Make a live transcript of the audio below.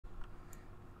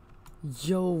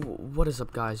Yo, what is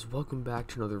up guys? Welcome back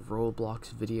to another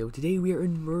Roblox video. Today we are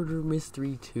in Murder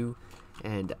Mystery 2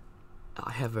 and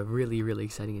I have a really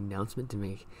exciting announcement to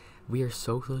make. We are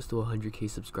so close to 100k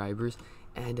subscribers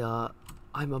and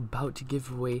I'm about to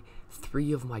give away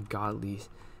 3 of my godlies.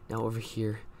 Now over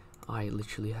here I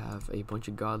literally have a bunch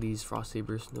of godlies: Frost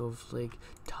Saber, Snowflake,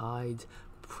 Tides,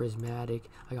 Prismatic,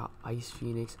 I got Ice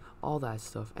Phoenix, all that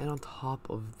stuff. And on top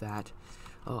of that,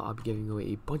 I'll be giving away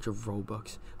a bunch of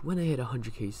Robux when I hit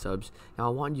 100k subs. Now I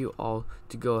want you all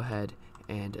to go ahead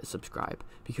and subscribe,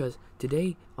 because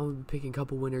today I'm going to be picking a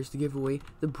couple winners to give away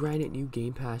the brand new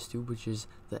Game Pass 2, which is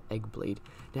the Exoid.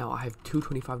 Now I have two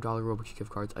 $25 Robux gift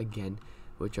cards again,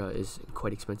 which is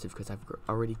quite expensive because I've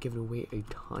already given away a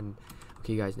ton.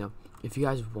 Okay guys, now if you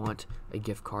guys want a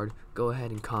gift card, go ahead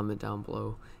and comment down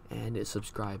below and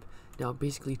subscribe. Now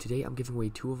basically today I'm giving away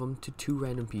 2 of them to 2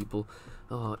 random people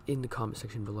in the comment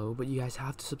section below, but you guys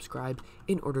have to subscribe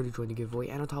in order to join the giveaway.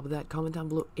 And on top of that, comment down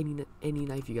below any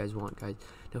knife you guys want, guys.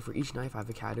 Now for each knife I have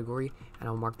a category and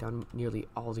I'll mark down nearly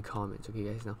all the comments. Okay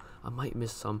guys, now I might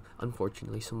miss some,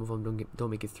 unfortunately. Some of them don't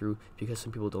make it through because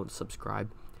some people don't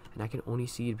subscribe, and I can only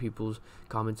see people's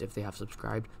comments if they have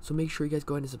subscribed. So make sure you guys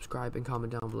go ahead and subscribe and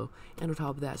comment down below. And on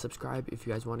top of that, subscribe if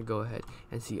you guys want to go ahead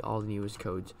and see all the newest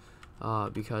codes,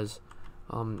 because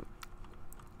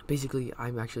basically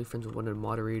I'm actually friends with one of the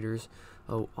moderators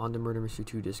on the Murder Mystery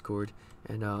 2 Discord,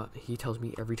 and he tells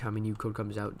me every time a new code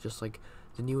comes out, just like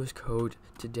the newest code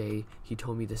today. He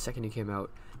told me the second it came out.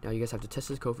 Now you guys have to test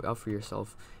this code out for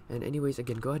yourself. And anyways,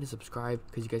 again, go ahead and subscribe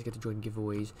because you guys get to join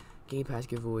giveaways, Game Pass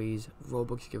giveaways,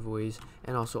 Robux giveaways,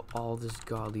 and also all this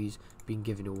godlies being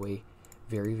given away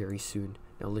very soon.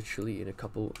 Now literally in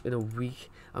a week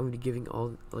I'm going to be giving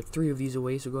all like 3 of these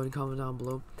away, so go ahead and comment down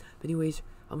below. But anyways,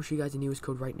 I'm going to show you guys the newest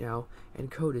code right now, and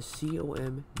code is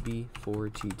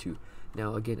COMB4T2.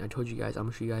 Now again, I told you guys I'm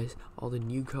going to show you guys all the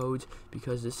new codes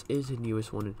because this is the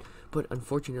newest one. But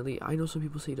unfortunately, I know some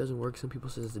people say it doesn't work, some people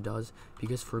says it does,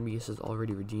 because for me it says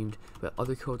already redeemed. But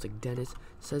other codes like Dennis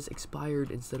says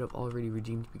expired instead of already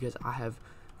redeemed, because I have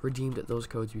redeemed those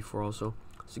codes before also.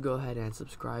 So go ahead and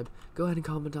subscribe. Go ahead and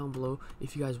comment down below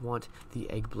if you guys want the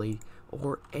Exoid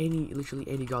or literally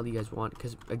any god you guys want,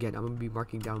 because again, I'm going to be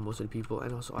marking down most of the people,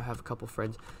 and also I have a couple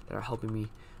friends that are helping me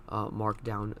mark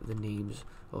down the names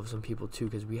of some people too,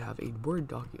 because we have a Word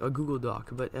doc, a Google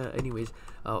Doc. But anyways,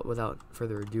 without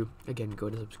further ado, again, go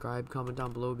ahead and subscribe, comment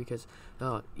down below, because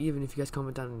even if you guys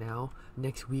comment down now,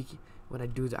 next week when I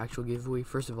do the actual giveaway,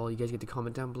 first of all, you guys get to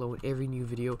comment down below in every new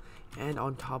video, and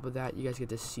on top of that, you guys get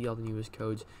to see all the newest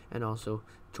codes and also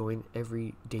join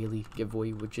every daily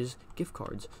giveaway, which is gift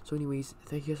cards. So anyways,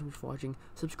 thank you guys so much for watching.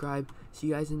 Subscribe, see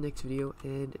you guys in the next video,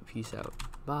 and peace out.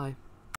 Bye.